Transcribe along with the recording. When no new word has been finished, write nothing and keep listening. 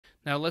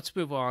Now let's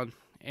move on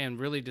and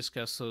really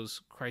discuss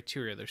those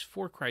criteria. There's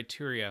four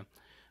criteria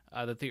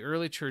that the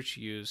early church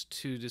used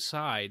to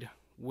decide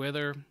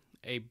whether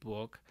a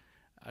book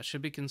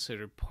should be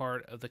considered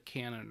part of the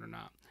canon or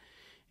not.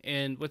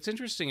 And what's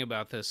interesting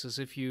about this is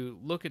if you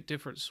look at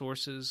different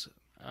sources,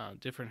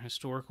 different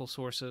historical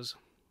sources,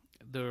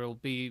 there will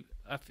be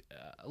a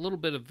little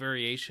bit of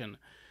variation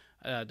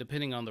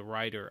depending on the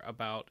writer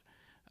about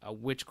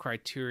which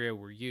criteria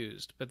were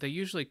used, but they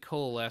usually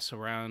coalesce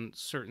around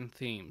certain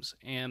themes.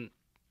 And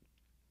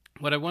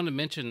what I want to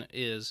mention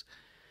is,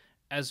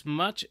 as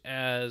much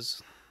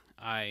as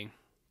I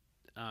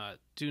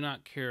do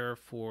not care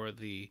for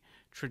the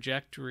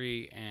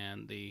trajectory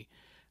and the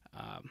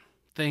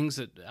things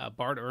that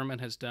Bart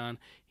Ehrman has done,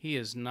 he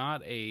is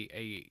not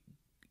a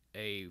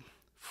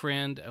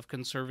friend of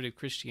conservative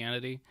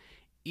Christianity.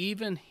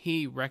 Even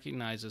he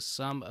recognizes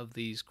some of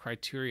these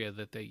criteria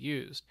that they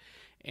used.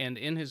 And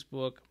in his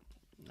book,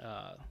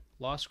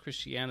 Lost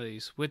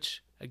Christianities,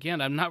 which,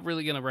 again, I'm not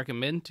really going to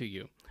recommend to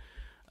you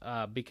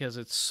because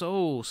it's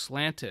so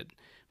slanted,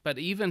 but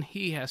even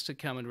he has to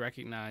come and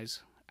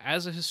recognize,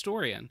 as a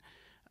historian,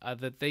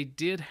 that they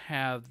did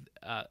have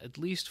at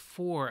least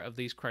four of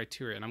these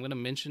criteria. And I'm going to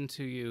mention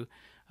to you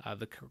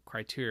the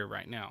criteria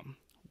right now.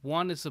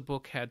 One is the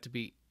book had to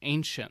be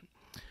ancient.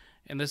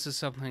 And this is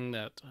something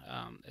that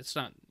it's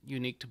not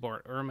unique to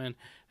Bart Ehrman.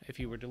 If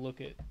you were to look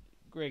at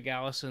Greg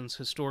Allison's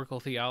Historical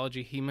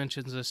Theology, he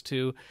mentions this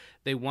too.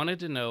 They wanted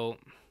to know,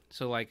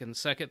 so like in the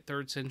 2nd,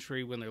 3rd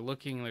century, when they're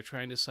looking and they're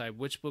trying to decide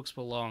which books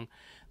belong,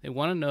 they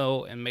want to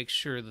know and make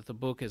sure that the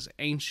book is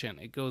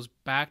ancient. It goes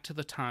back to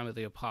the time of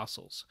the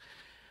apostles.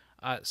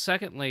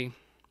 Secondly,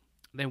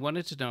 they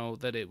wanted to know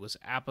that it was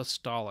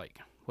apostolic.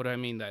 What do I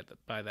mean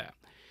by that?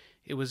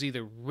 It was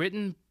either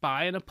written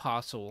by an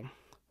apostle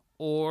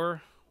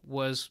or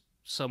was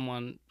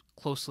someone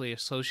closely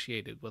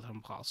associated with an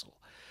apostle.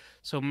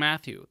 So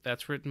Matthew,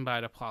 that's written by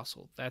an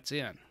apostle. That's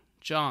in.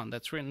 John,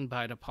 that's written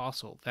by an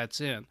apostle. That's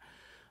in.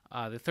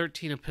 The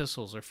 13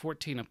 epistles or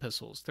 14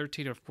 epistles,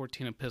 13 or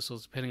 14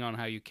 epistles, depending on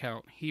how you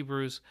count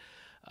Hebrews,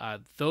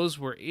 those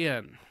were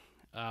in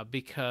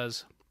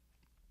because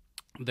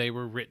they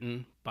were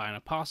written by an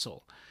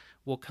apostle.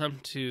 We'll come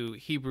to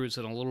Hebrews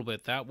in a little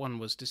bit. That one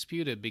was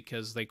disputed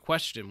because they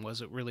questioned,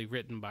 was it really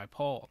written by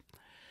Paul?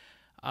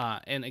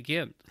 And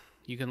again,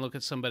 you can look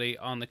at somebody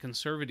on the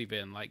conservative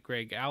end, like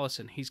Greg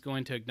Allison. He's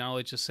going to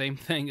acknowledge the same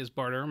thing as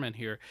Bart Ehrman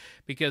here,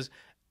 because,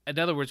 in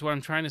other words, what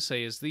I'm trying to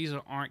say is these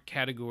aren't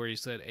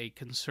categories that a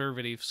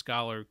conservative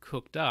scholar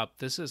cooked up.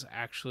 This is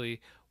actually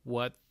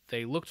what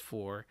they looked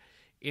for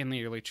in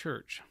the early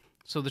church.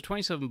 So the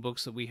 27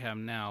 books that we have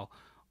now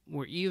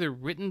were either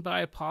written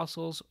by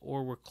apostles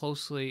or were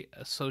closely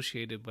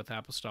associated with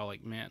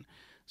apostolic men.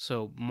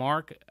 So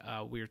Mark,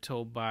 we are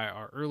told by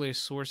our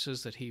earliest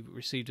sources that he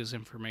received his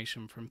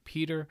information from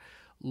Peter.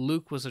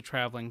 Luke was a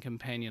traveling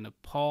companion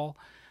of Paul.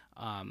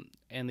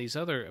 And these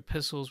other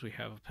epistles, we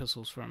have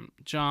epistles from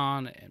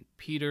John and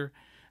Peter.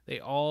 They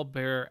all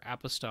bear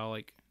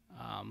apostolic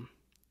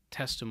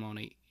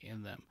testimony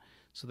in them.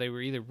 So they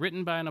were either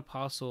written by an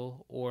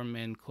apostle or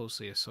men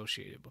closely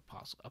associated with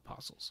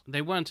apostles.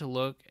 They wanted to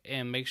look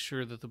and make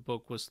sure that the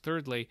book was,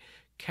 thirdly,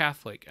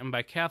 Catholic. And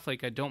by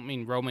Catholic, I don't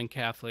mean Roman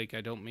Catholic. I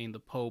don't mean the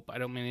Pope. I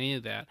don't mean any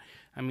of that.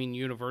 I mean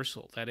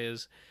universal. That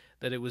is,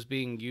 that it was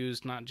being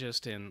used not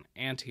just in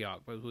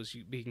Antioch, but it was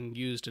being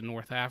used in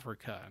North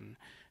Africa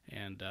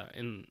and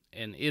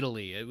in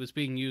Italy. It was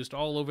being used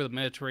all over the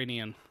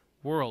Mediterranean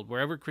world.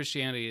 Wherever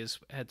Christianity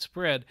had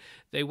spread,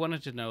 they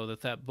wanted to know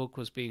that that book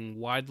was being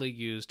widely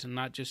used and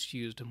not just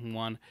used in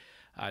one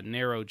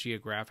narrow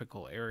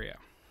geographical area.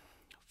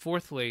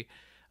 Fourthly,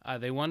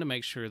 they wanted to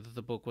make sure that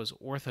the book was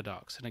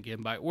orthodox. And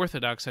again, by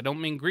orthodox, I don't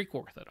mean Greek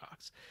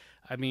Orthodox.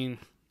 I mean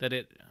that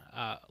it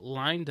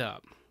lined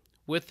up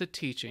with the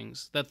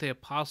teachings that the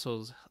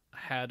apostles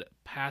had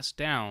passed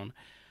down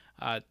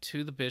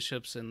to the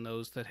bishops and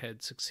those that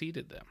had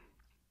succeeded them.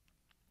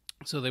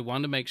 So they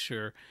wanted to make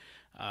sure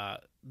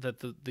that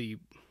the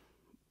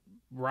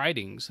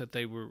writings that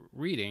they were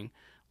reading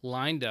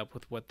lined up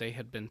with what they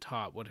had been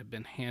taught, what had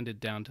been handed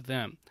down to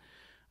them.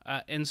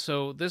 And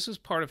so this is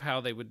part of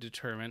how they would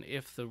determine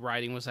if the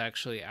writing was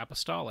actually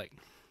apostolic.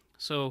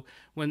 So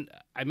when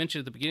I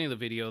mentioned at the beginning of the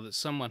video that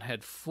someone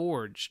had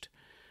forged,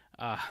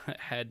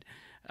 had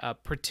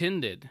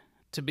pretended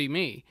to be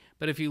me,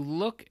 but if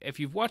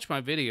you've watched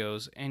my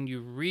videos and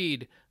you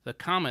read the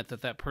comment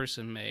that that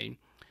person made,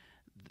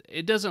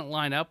 it doesn't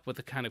line up with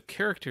the kind of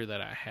character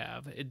that I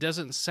have. It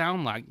doesn't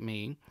sound like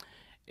me.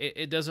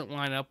 It doesn't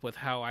line up with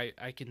how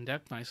I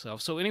conduct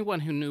myself. So anyone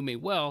who knew me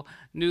well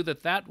knew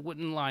that that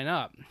wouldn't line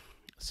up.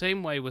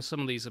 Same way with some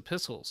of these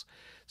epistles.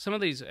 Some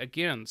of these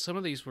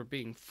were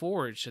being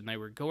forged and they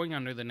were going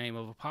under the name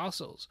of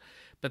apostles,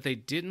 but they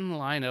didn't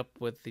line up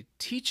with the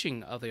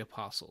teaching of the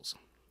apostles.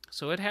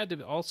 So it had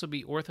to also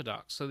be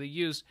orthodox. So they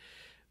used,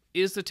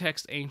 is the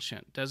text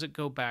ancient? Does it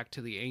go back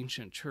to the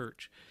ancient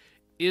church?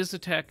 Is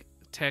the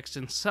text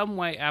in some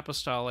way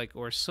apostolic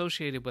or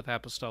associated with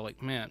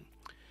apostolic men?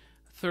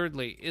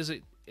 Thirdly, is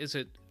it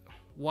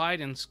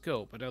wide in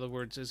scope? In other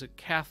words, is it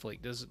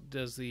Catholic?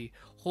 Does the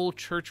whole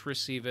church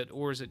receive it,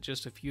 or is it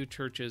just a few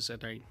churches in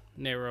a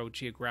narrow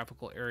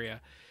geographical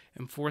area?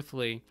 And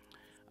fourthly,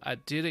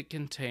 did it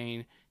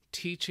contain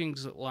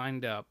teachings that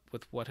lined up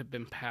with what had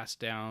been passed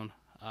down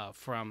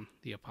from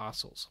the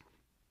apostles?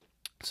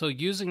 So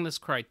using this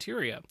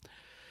criteria,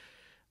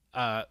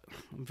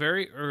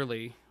 very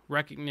early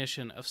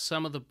recognition of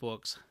some of the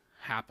books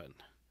happened.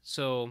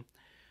 So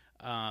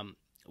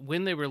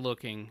when they were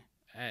looking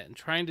at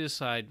trying to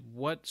decide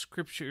what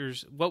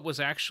was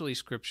actually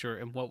scripture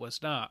and what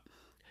was not,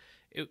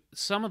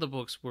 some of the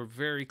books were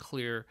very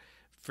clear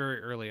very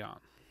early on.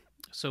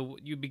 So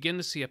you begin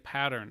to see a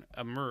pattern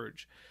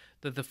emerge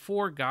that the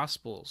four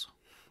Gospels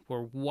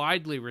were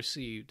widely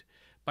received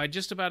by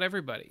just about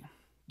everybody.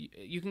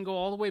 You can go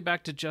all the way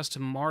back to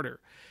Justin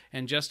Martyr,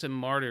 and Justin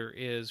Martyr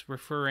is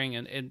referring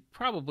and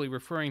probably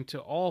referring to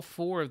all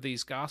four of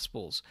these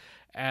Gospels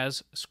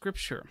as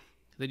Scripture.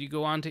 Then you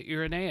go on to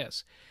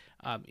Irenaeus.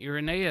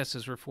 Irenaeus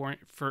is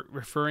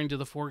referring to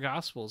the four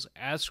Gospels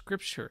as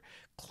Scripture.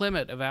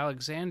 Clement of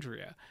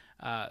Alexandria.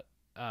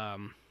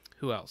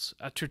 Who else?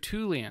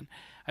 Tertullian.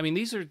 I mean,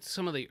 these are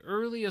some of the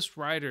earliest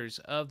writers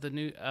of the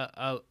new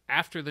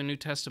after the New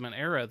Testament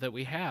era that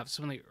we have.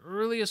 Some of the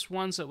earliest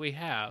ones that we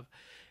have.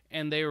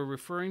 And they were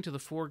referring to the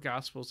four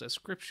Gospels as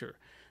Scripture.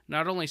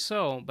 Not only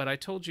so, but I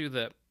told you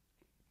that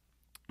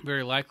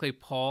very likely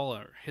Paul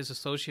or his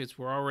associates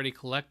were already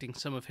collecting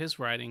some of his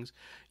writings.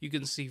 You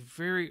can see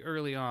very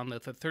early on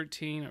that the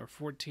 13 or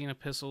 14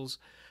 epistles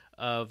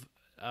of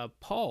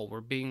Paul were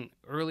being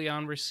early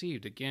on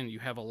received. Again, you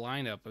have a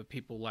lineup of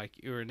people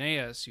like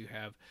Irenaeus, you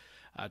have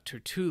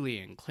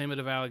Tertullian, Clement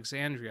of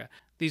Alexandria.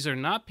 These are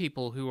not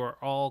people who are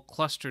all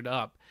clustered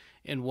up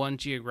in one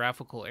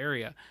geographical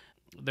area.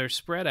 They're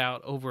spread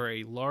out over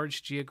a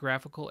large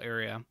geographical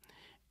area,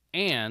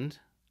 and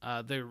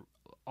they're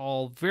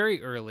all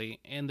very early,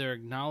 and they're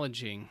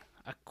acknowledging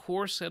a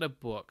core set of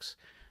books,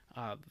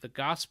 the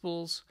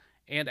Gospels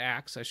and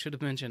Acts. I should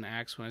have mentioned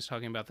Acts when I was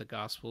talking about the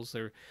Gospels.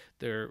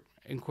 They're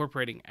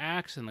incorporating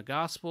Acts and the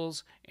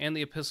Gospels and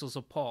the epistles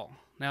of Paul.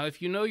 Now,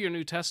 if you know your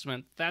New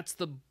Testament, that's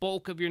the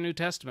bulk of your New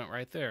Testament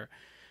right there.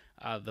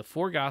 The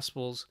four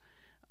Gospels,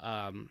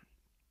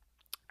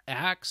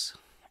 Acts,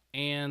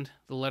 and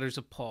the letters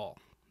of Paul.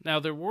 Now,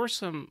 there were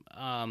some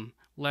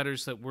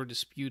letters that were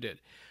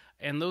disputed,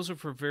 and those are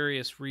for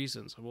various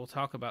reasons, and we'll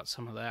talk about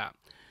some of that.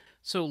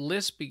 So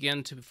lists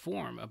began to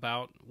form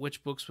about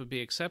which books would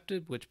be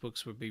accepted, which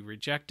books would be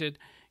rejected,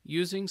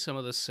 using some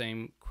of the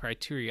same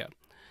criteria.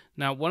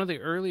 Now, one of the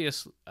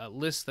earliest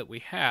lists that we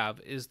have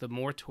is the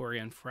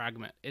Muratorian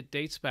Fragment. It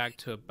dates back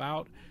to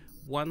about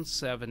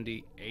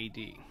 170 AD.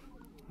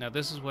 Now,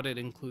 this is what it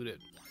included.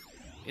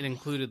 It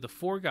included the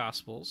four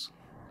Gospels,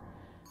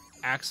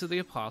 Acts of the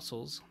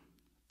Apostles,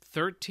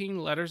 13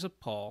 letters of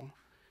Paul,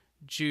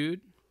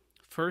 Jude,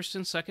 1st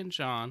and 2nd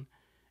John,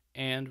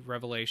 and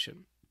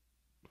Revelation.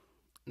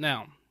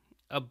 Now,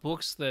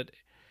 books that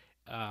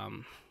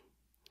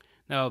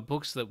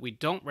we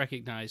don't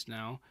recognize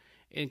now,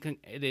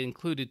 it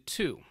included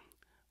two,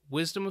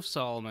 Wisdom of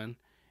Solomon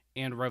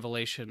and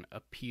Revelation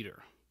of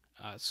Peter.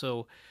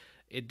 So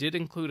it did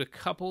include a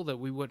couple that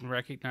we wouldn't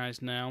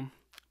recognize now,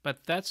 but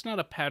that's not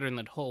a pattern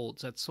that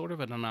holds. That's sort of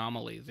an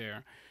anomaly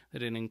there,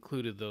 that it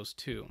included those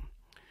two.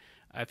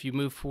 If you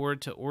move forward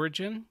to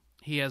Origen,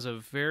 he has a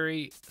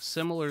very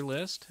similar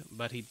list,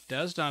 but he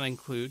does not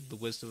include the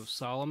Wisdom of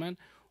Solomon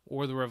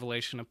or the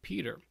Revelation of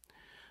Peter,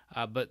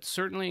 but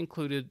certainly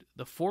included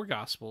the four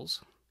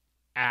Gospels,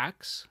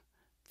 Acts,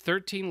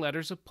 13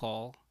 letters of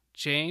Paul,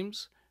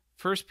 James,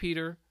 1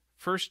 Peter,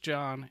 1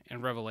 John,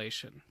 and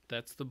Revelation.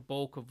 That's the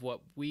bulk of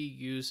what we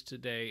use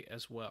today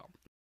as well.